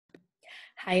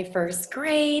Hi, first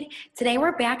grade. Today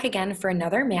we're back again for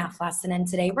another math lesson, and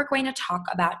today we're going to talk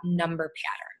about number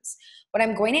patterns. What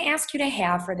I'm going to ask you to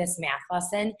have for this math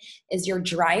lesson is your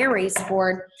dry erase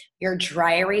board, your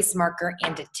dry erase marker,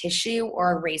 and a tissue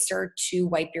or eraser to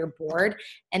wipe your board,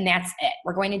 and that's it.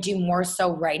 We're going to do more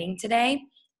so writing today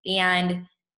and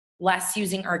less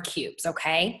using our cubes,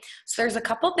 okay? So there's a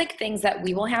couple big things that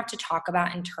we will have to talk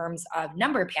about in terms of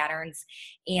number patterns,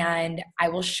 and I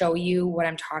will show you what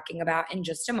I'm talking about in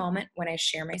just a moment when I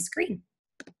share my screen.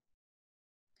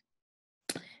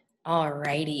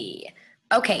 Alrighty.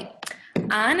 Okay,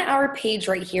 on our page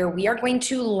right here, we are going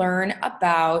to learn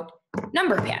about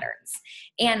number patterns.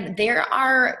 And there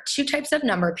are two types of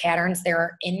number patterns. There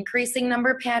are increasing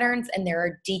number patterns and there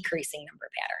are decreasing number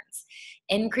patterns.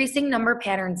 Increasing number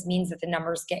patterns means that the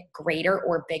numbers get greater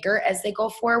or bigger as they go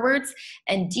forwards,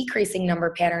 and decreasing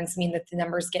number patterns mean that the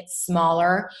numbers get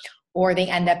smaller or they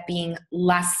end up being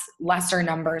lesser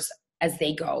numbers as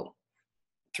they go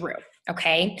through,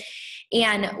 okay?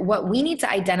 And what we need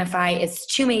to identify is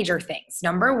two major things.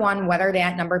 Number one, whether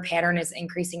that number pattern is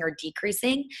increasing or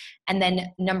decreasing. And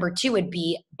then number two would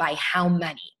be by how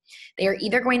many. They are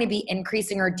either going to be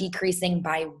increasing or decreasing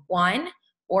by one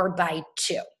or by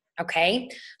two. Okay,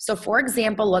 so for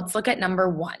example, let's look at number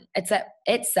one.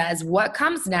 It says, what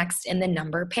comes next in the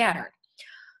number pattern?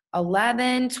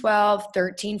 11, 12,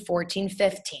 13, 14,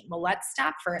 15. Well, let's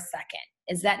stop for a second.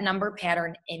 Is that number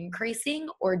pattern increasing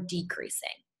or decreasing?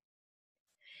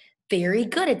 Very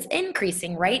good, it's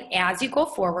increasing, right? As you go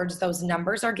forwards, those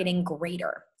numbers are getting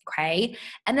greater, okay?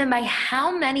 And then by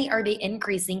how many are they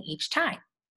increasing each time?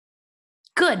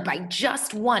 Good, by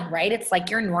just one, right? It's like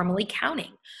you're normally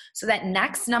counting. So that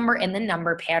next number in the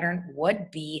number pattern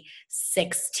would be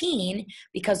 16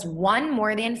 because 1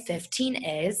 more than 15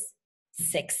 is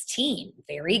 16.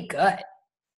 Very good.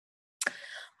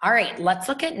 All right, let's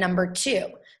look at number two.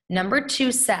 Number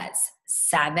two says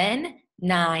 7,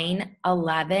 9,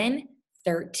 11,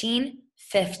 13,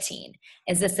 15.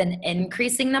 Is this an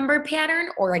increasing number pattern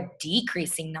or a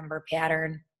decreasing number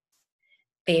pattern?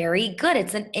 Very good.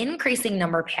 It's an increasing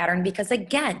number pattern because,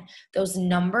 again, those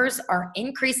numbers are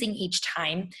increasing each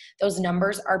time. Those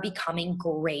numbers are becoming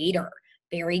greater.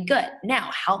 Very good.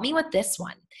 Now, help me with this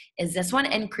one. Is this one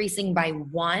increasing by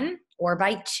 1 or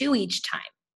by 2 each time?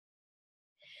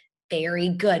 Very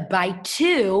good. By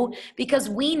 2, because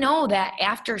we know that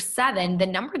after 7, the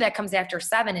number that comes after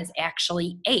 7 is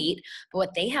actually 8, but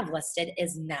what they have listed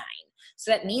is 9. So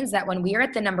that means that when we are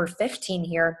at the number 15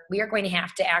 here, we are going to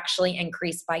have to actually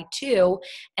increase by 2.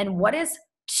 And what is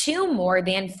 2 more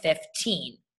than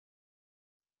 15?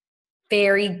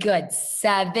 Very good.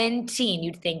 17.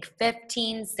 You'd think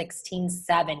 15, 16,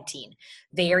 17.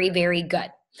 Very, very good.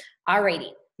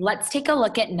 Alrighty, let's take a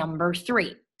look at number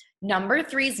 3. Number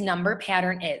 3's number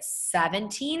pattern is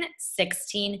 17,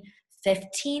 16,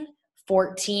 15,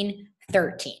 14,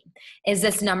 13. Is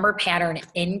this number pattern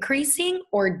increasing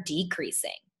or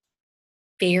decreasing?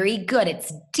 Very good.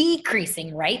 It's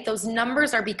decreasing, right? Those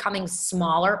numbers are becoming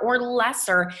smaller or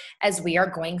lesser as we are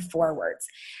going forwards.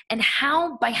 And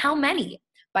by how many?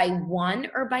 By 1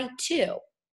 or by 2?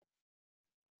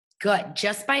 Good,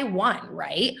 just by 1,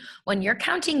 right? When you're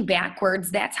counting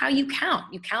backwards, that's how you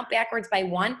count. You count backwards by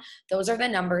 1. Those are the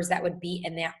numbers that would be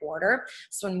in that order.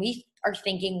 So when we are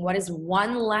thinking, what is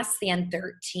 1 less than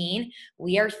 13?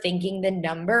 We are thinking the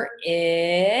number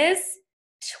is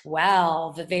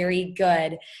 12. Very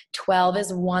good. 12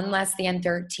 is 1 less than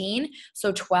 13.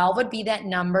 So 12 would be that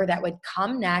number that would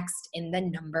come next in the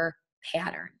number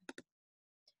pattern.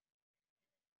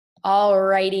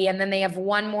 Alrighty, and then they have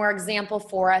one more example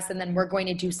for us, and then we're going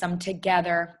to do some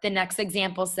together. The next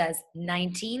example says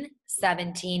 19,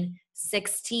 17,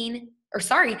 15,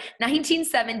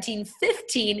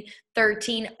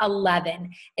 13,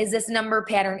 11. Is this number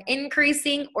pattern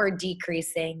increasing or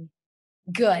decreasing?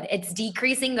 Good, it's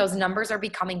decreasing. Those numbers are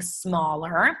becoming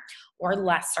smaller or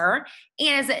lesser.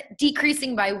 And is it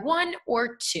decreasing by 1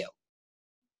 or 2?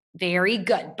 Very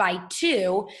good. By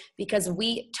 2, because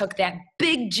we took that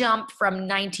big jump from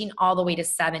 19 all the way to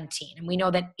 17. And we know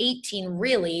that 18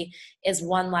 really is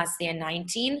 1 less than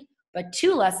 19, but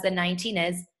 2 less than 19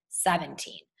 is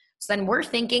 17. So then we're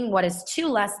thinking, what is 2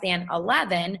 less than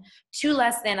 11? 2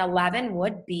 less than 11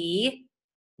 would be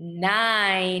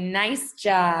 9. Nice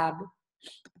job.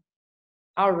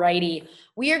 All righty.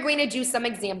 We are going to do some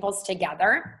examples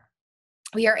together.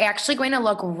 We are actually going to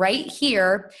look right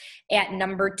here at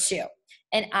number 2.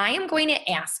 And I am going to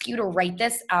ask you to write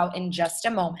this out in just a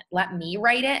moment. Let me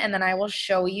write it, and then I will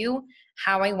show you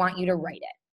how I want you to write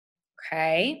it.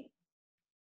 Okay?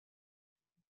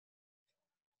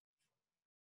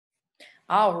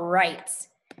 All right.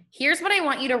 Here's what I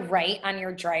want you to write on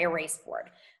your dry erase board.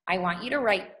 I want you to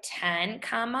write 10,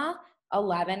 comma,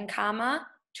 11, comma,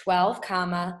 12,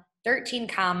 comma, 13,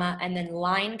 comma, and then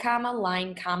line, comma,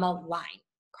 line, comma, line,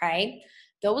 okay?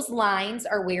 Those lines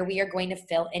are where we are going to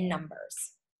fill in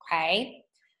numbers, okay?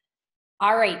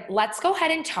 All right, let's go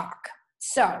ahead and talk.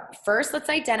 So first, let's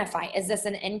identify, is this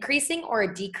an increasing or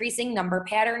a decreasing number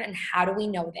pattern, and how do we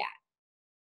know that?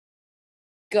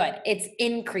 Good, it's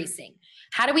increasing.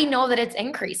 How do we know that it's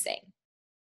increasing?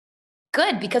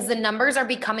 Good, because the numbers are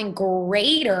becoming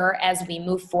greater as we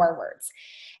move forwards.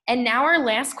 And now our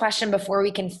last question before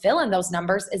we can fill in those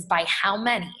numbers is by how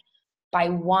many? By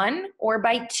 1 or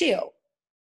by 2?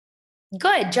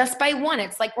 Good, just by 1.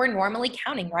 It's like we're normally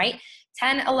counting, right?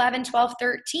 10, 11, 12,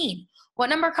 13. What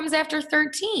number comes after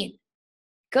 13?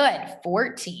 Good,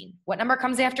 14. What number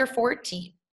comes after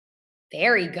 14?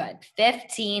 Very good,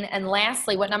 15. And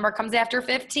lastly, what number comes after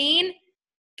 15?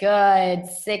 Good,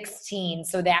 16.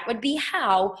 So that would be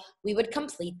how we would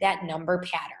complete that number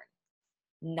pattern.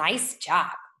 Nice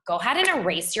job. Go ahead and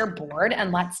erase your board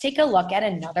and let's take a look at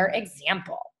another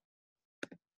example.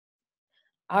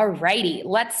 All righty,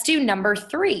 let's do number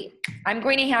 3. I'm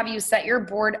going to have you set your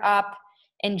board up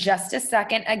in just a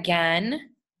second again.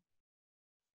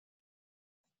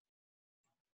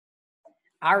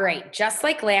 All right, just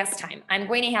like last time, I'm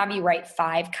going to have you write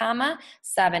 5, comma,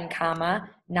 7, comma,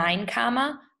 9,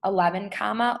 comma, 11,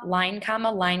 comma, line,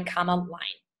 comma, line, comma,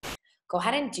 line. Go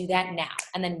ahead and do that now,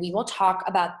 and then we will talk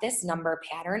about this number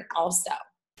pattern also.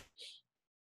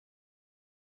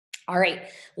 All right,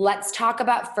 let's talk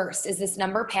about first, is this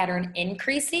number pattern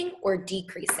increasing or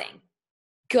decreasing?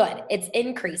 Good, it's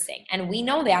increasing, and we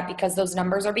know that because those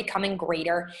numbers are becoming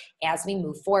greater as we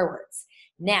move forwards.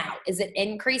 Now, is it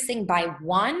increasing by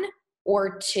 1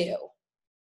 or 2?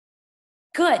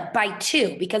 Good, by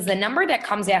 2, because the number that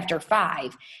comes after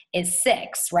 5 is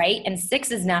 6, right? And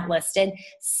 6 is not listed,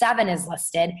 7 is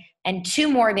listed, and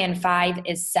 2 more than 5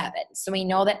 is 7. So we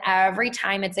know that every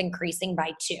time it's increasing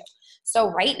by 2. So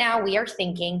right now we are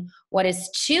thinking, what is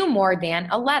 2 more than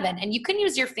 11? And you can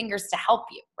use your fingers to help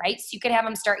you, right? So you could have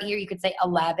them start here. You could say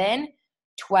 11,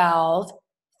 12,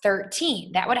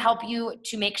 13. That would help you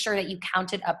to make sure that you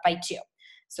counted up by 2.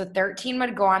 So 13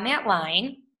 would go on that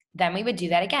line. Then we would do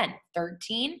that again.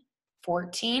 13,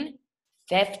 14,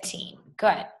 15.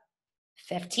 Good.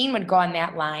 15 would go on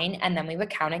that line, and then we would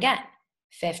count again.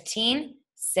 15,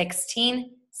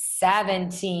 16,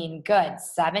 17. Good.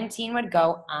 17 would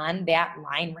go on that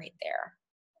line right there.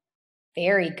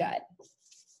 Very good.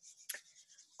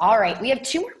 All right, we have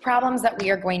 2 more problems that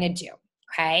we are going to do,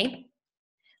 okay?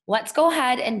 Let's go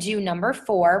ahead and do number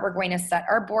 4. We're going to set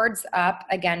our boards up,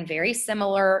 again, very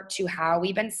similar to how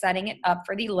we've been setting it up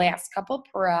for the last couple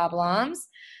problems.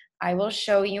 I will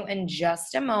show you in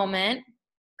just a moment,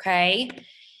 okay?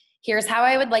 Here's how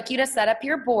I would like you to set up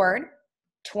your board.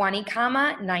 20,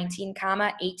 comma, 19,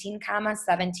 comma, 18, comma,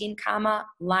 17, comma,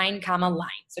 line, comma, line.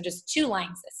 So just 2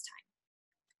 lines this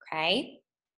time, okay?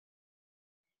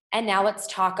 And now let's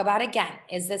talk about, again,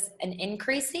 is this an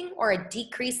increasing or a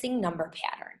decreasing number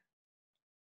pattern?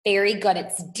 Very good,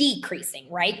 it's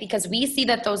decreasing, right? Because we see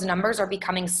that those numbers are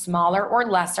becoming smaller or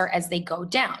lesser as they go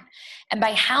down. And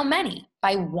by how many?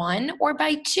 By 1 or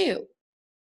by 2?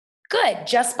 Good,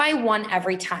 just by 1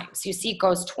 every time. So you see it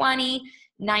goes 20,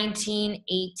 19,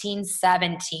 18,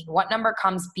 17. What number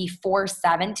comes before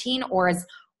 17 or is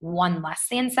 1 less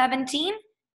than 17?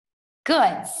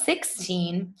 Good,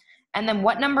 16. And then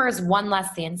what number is 1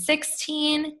 less than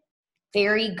 16?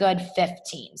 Very good,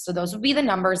 15. So those would be the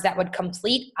numbers that would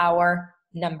complete our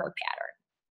number pattern.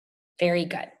 Very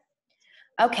good.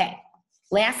 Okay,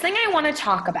 last thing I want to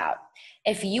talk about.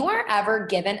 If you are ever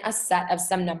given a set of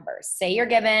some numbers, say you're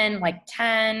given like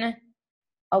 10,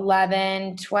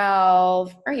 11,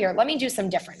 12, or here, let me do some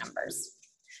different numbers.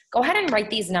 Go ahead and write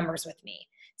these numbers with me.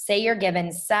 Say you're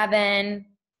given 7,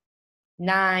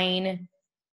 9,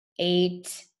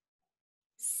 8,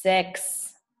 6,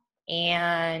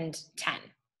 and 10.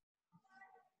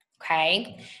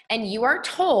 Okay, and you are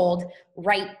told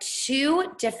write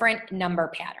 2 different number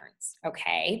patterns.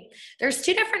 Okay, there's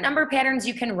 2 different number patterns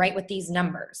you can write with these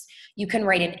numbers. You can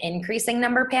write an increasing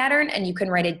number pattern and you can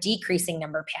write a decreasing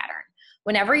number pattern.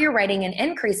 Whenever you're writing an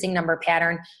increasing number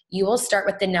pattern, you will start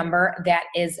with the number that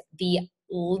is the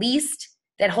least,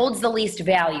 that holds the least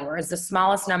value, or is the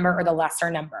smallest number or the lesser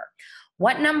number.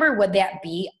 What number would that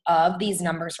be of these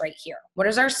numbers right here? What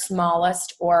is our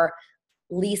smallest or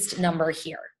least number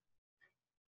here?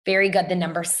 Very good, the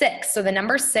number 6. So the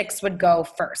number 6 would go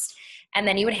first. And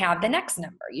then you would have the next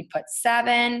number. You'd put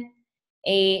 7,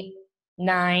 8,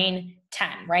 9, 10,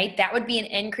 right? That would be an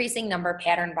increasing number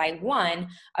pattern by 1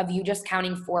 of you just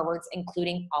counting forwards,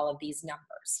 including all of these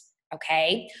numbers,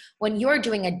 okay? When you're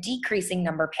doing a decreasing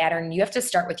number pattern, you have to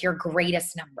start with your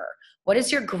greatest number. What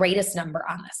is your greatest number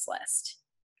on this list?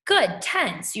 Good,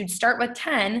 10. So you'd start with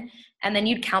 10, and then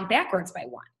you'd count backwards by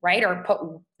 1, right? Or put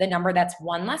the number that's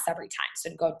 1 less every time. So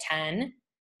it'd go 10,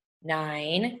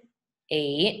 9,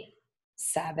 8,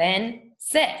 7,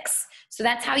 6. So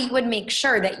that's how you would make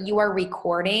sure that you are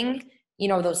recording,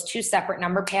 those two separate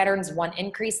number patterns, one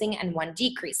increasing and one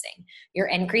decreasing. Your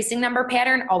increasing number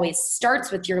pattern always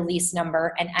starts with your least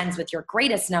number and ends with your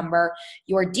greatest number.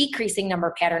 Your decreasing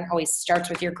number pattern always starts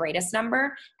with your greatest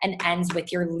number and ends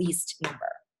with your least number.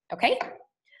 Okay?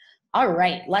 All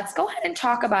right, let's go ahead and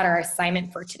talk about our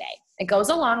assignment for today. It goes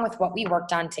along with what we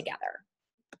worked on together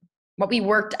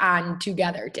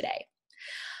today.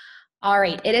 All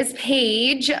right, it is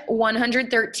page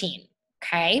 113,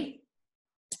 okay?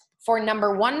 For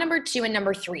number 1, number 2, and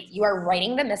number 3, you are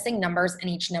writing the missing numbers in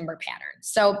each number pattern.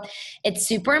 So it's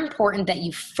super important that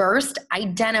you first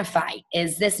identify,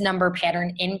 is this number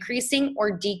pattern increasing or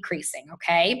decreasing,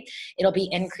 okay? It'll be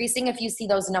increasing if you see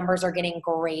those numbers are getting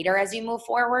greater as you move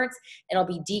forwards. It'll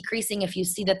be decreasing if you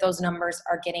see that those numbers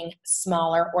are getting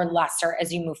smaller or lesser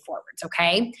as you move forwards,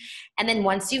 okay? And then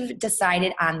once you've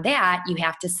decided on that, you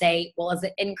have to say, well, is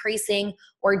it increasing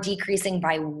or decreasing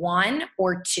by 1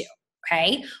 or 2?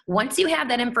 Okay. Once you have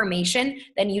that information,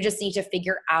 then you just need to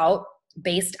figure out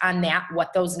based on that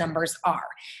what those numbers are.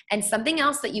 And something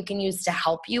else that you can use to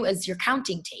help you is your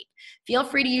counting tape. Feel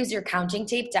free to use your counting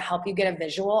tape to help you get a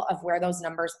visual of where those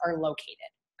numbers are located.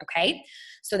 Okay.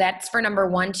 So that's for number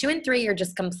 1, 2, and 3. You're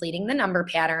just completing the number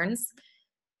patterns.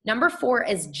 Number 4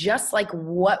 is just like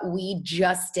what we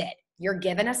just did. You're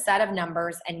given a set of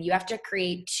numbers and you have to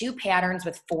create 2 patterns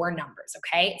with 4 numbers.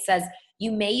 Okay. It says,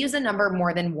 you may use a number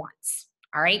more than once.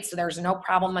 All right, so there's no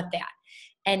problem with that.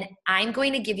 And I'm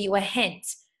going to give you a hint.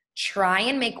 Try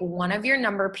and make one of your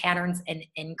number patterns an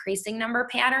increasing number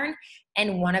pattern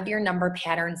and one of your number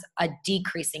patterns a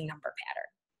decreasing number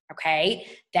pattern. Okay,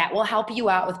 that will help you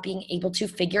out with being able to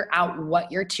figure out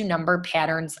what your 2 number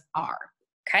patterns are.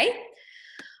 Okay.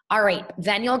 All right,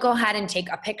 then you'll go ahead and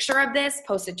take a picture of this,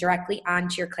 post it directly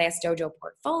onto your Class Dojo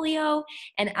portfolio,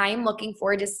 and I'm looking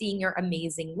forward to seeing your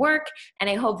amazing work, and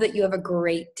I hope that you have a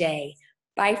great day.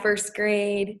 Bye, first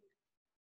grade.